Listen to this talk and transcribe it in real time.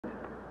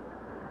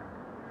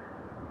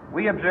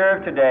We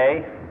observe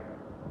today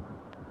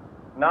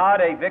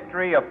not a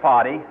victory of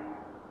party,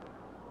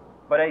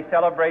 but a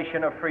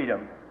celebration of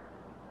freedom,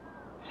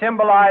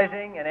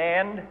 symbolizing an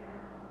end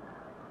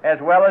as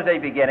well as a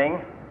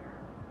beginning,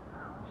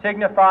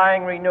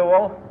 signifying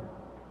renewal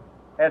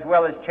as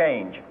well as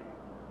change.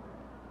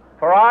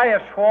 For I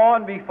have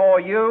sworn before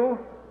you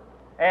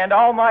and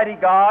Almighty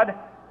God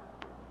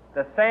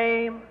the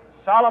same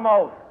solemn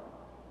oath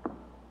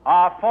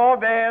our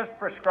forebears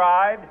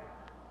prescribed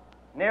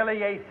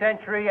nearly a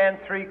century and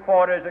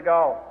 3/4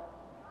 ago.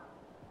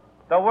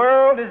 The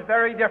world is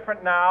very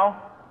different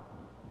now,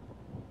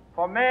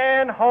 for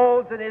man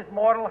holds in his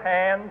mortal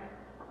hands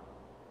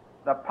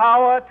the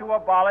power to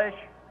abolish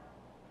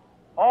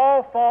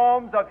all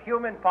forms of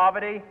human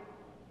poverty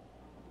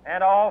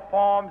and all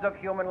forms of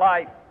human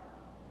life.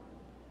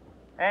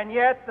 And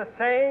yet the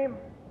same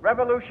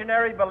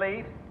revolutionary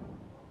beliefs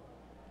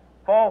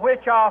for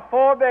which our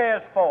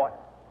forebears fought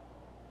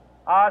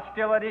are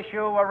still at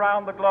issue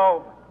around the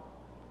globe.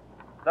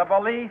 The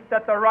belief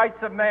that the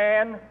rights of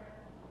man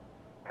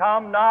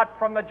come not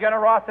from the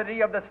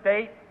generosity of the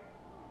state,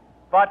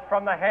 but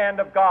from the hand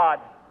of God.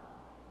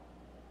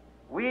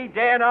 We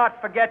dare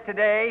not forget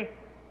today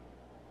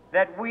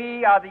that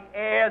we are the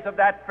heirs of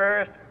that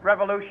first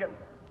revolution.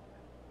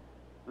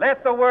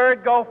 Let the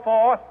word go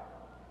forth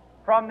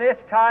from this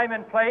time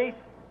and place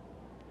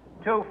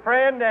to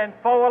friend and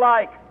foe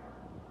alike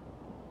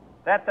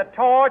that the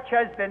torch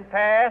has been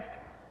passed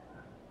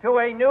to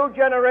a new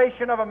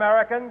generation of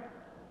Americans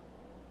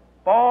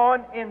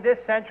born in this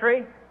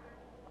century,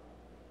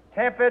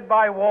 tempered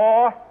by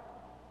war,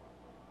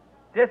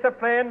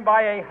 disciplined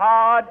by a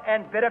hard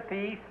and bitter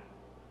peace,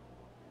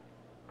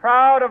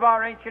 proud of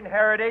our ancient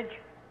heritage,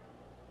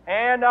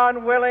 and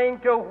unwilling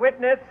to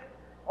witness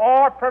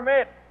or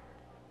permit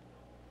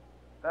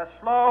the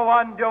slow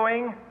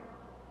undoing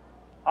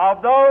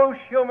of those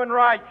human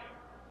rights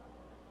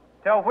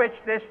to which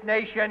this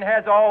nation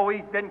has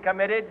always been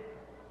committed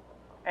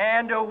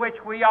and to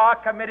which we are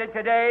committed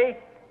today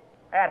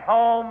at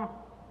home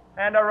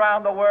and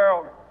around the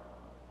world.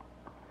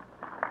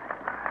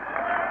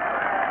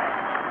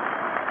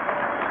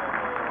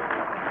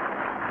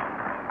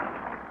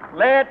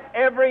 Let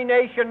every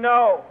nation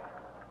know,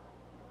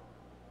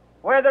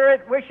 whether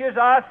it wishes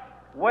us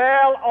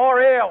well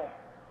or ill,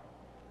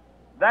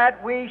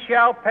 that we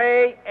shall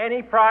pay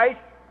any price,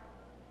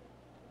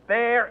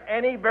 bear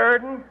any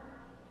burden,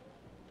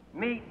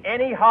 meet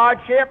any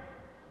hardship,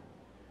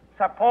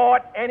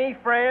 support any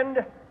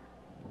friend,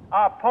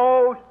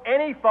 oppose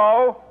any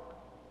foe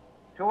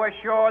to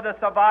assure the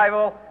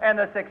survival and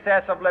the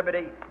success of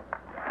liberty.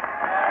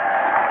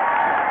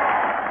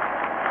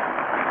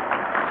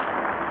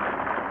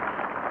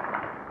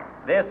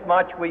 This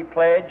much we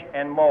pledge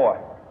and more.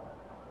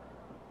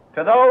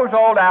 To those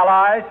old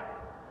allies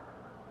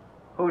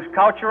whose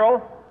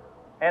cultural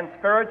and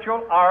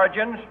spiritual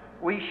origins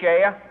we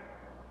share,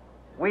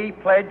 we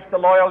pledge the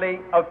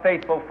loyalty of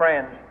faithful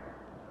friends.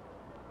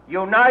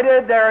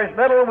 United, there is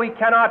little we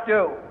cannot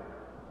do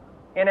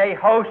in a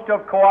host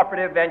of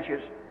cooperative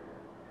ventures.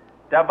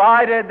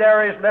 Divided,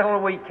 there is little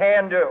we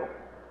can do,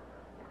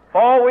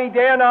 for we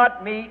dare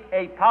not meet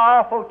a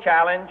powerful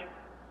challenge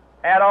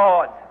at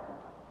odds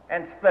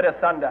and split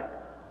asunder.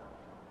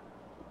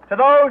 To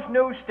those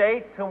new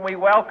states whom we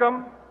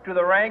welcome to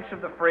the ranks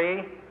of the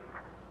free,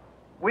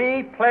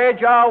 we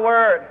pledge our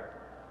word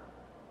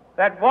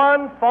that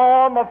one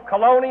form of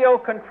colonial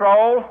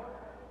control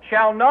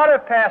shall not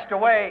have passed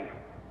away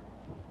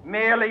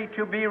merely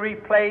to be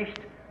replaced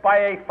by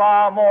a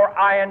far more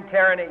iron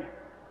tyranny.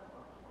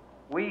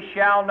 We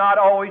shall not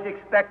always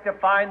expect to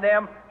find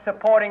them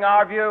supporting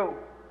our view,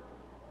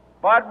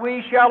 but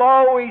we shall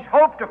always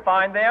hope to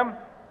find them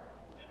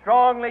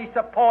strongly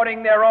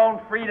supporting their own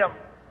freedom,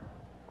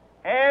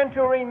 and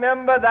to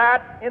remember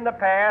that in the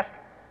past,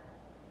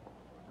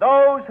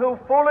 those who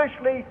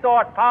foolishly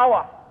sought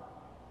power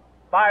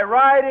by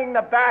riding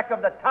the back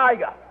of the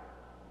tiger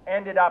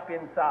ended up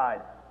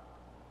inside.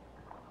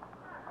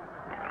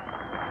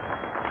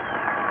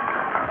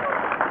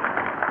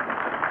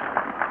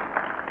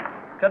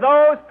 To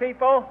those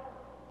people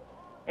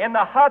in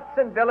the huts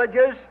and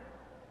villages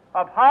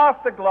of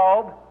half the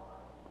globe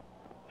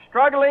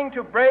struggling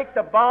to break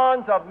the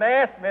bonds of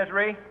mass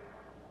misery,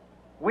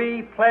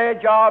 we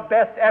pledge our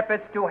best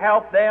efforts to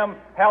help them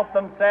help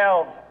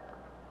themselves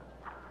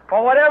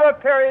for whatever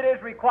period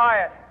is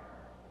required,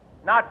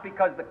 not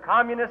because the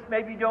communists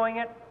may be doing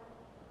it,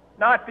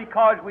 not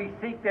because we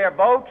seek their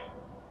votes,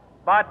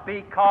 but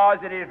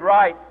because it is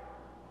right.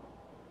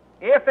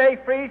 If a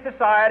free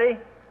society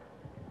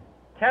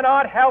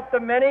cannot help the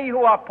many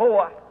who are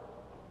poor,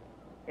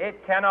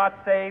 it cannot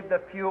save the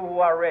few who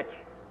are rich.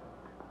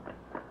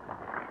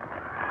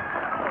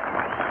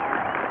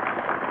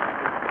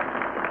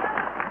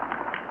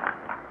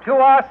 To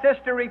our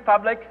sister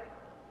republics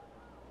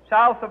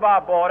south of our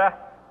border,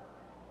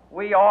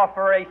 we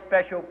offer a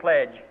special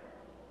pledge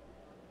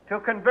to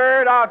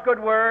convert our good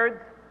words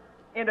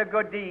into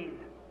good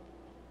deeds,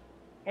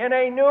 in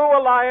a new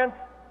alliance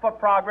for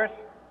progress,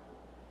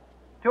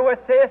 to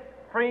assist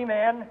free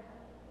men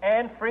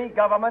and free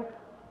government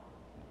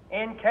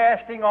in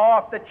casting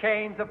off the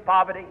chains of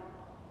poverty.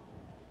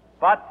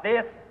 But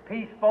this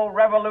peaceful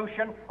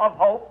revolution of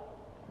hope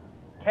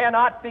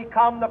cannot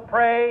become the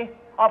prey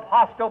of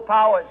hostile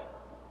powers.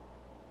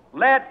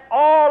 Let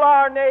all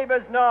our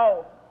neighbors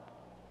know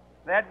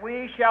that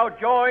we shall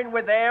join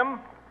with them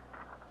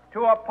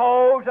to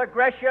oppose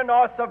aggression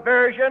or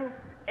subversion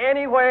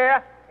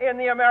anywhere in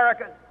the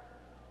Americas.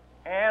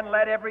 And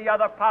let every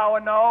other power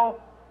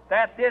know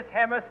that this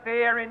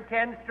hemisphere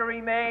intends to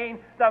remain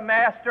the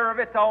master of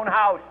its own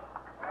house.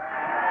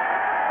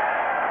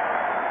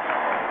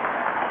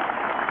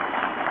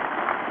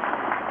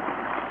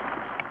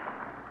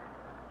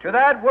 To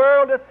that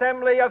World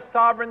Assembly of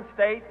Sovereign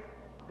States,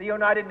 the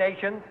United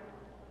Nations,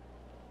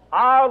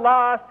 our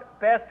last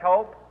best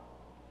hope,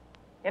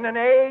 in an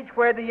age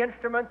where the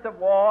instruments of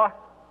war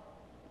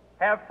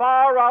have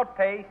far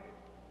outpaced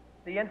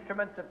the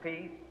instruments of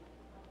peace,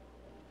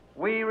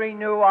 we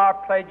renew our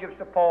pledge of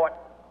support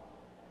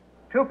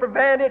to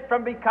prevent it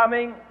from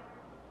becoming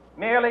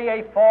merely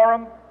a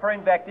forum for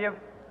invective,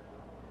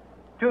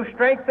 to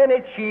strengthen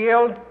its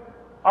shield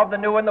of the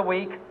new and the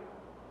weak,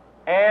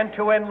 and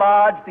to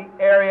enlarge the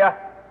area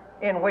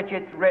in which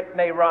its writ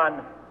may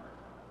run.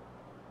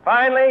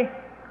 Finally,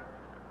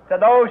 to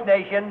those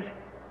nations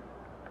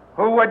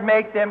who would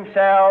make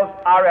themselves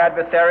our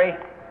adversary,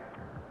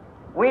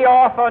 we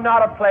offer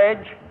not a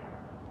pledge,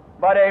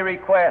 but a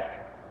request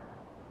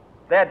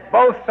that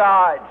both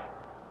sides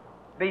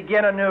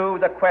begin anew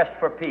the quest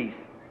for peace.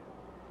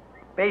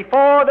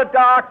 Before the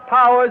dark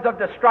powers of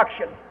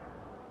destruction,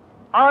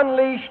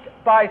 unleashed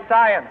by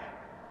science,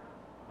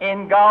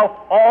 engulf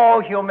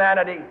all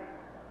humanity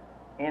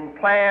in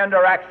planned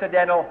or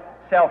accidental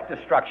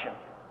self-destruction,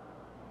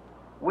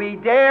 we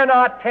dare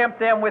not tempt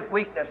them with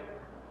weakness,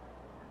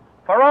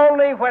 for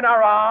only when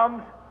our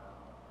arms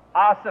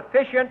are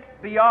sufficient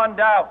beyond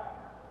doubt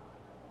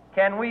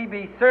can we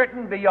be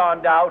certain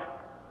beyond doubt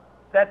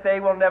that they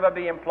will never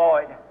be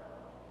employed.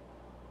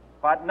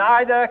 But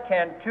neither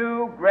can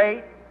two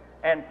great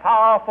and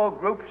powerful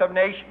groups of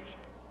nations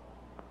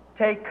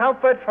take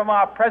comfort from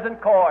our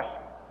present course,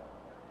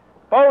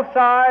 both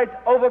sides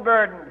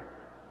overburdened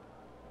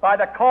by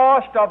the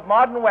cost of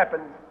modern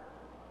weapons,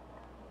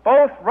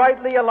 both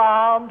rightly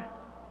alarmed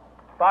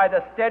by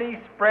the steady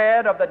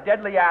spread of the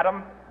deadly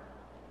atom,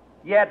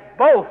 yet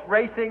both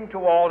racing to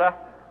alter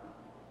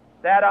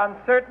that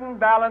uncertain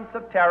balance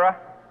of terror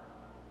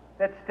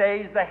that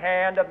stays the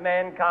hand of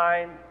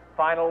mankind's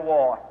final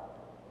war.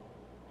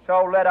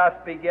 So let us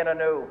begin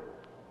anew,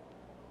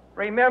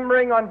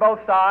 remembering on both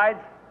sides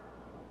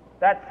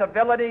that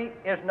civility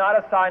is not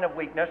a sign of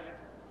weakness,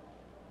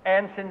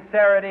 and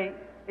sincerity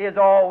is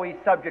always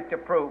subject to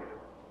proof.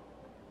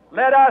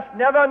 Let us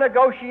never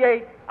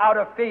negotiate out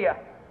of fear,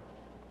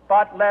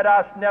 but let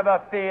us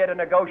never fear to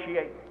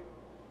negotiate.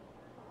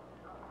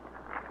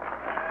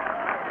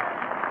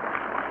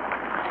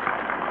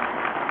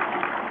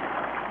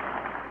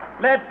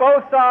 Let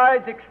both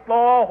sides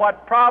explore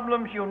what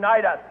problems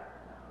unite us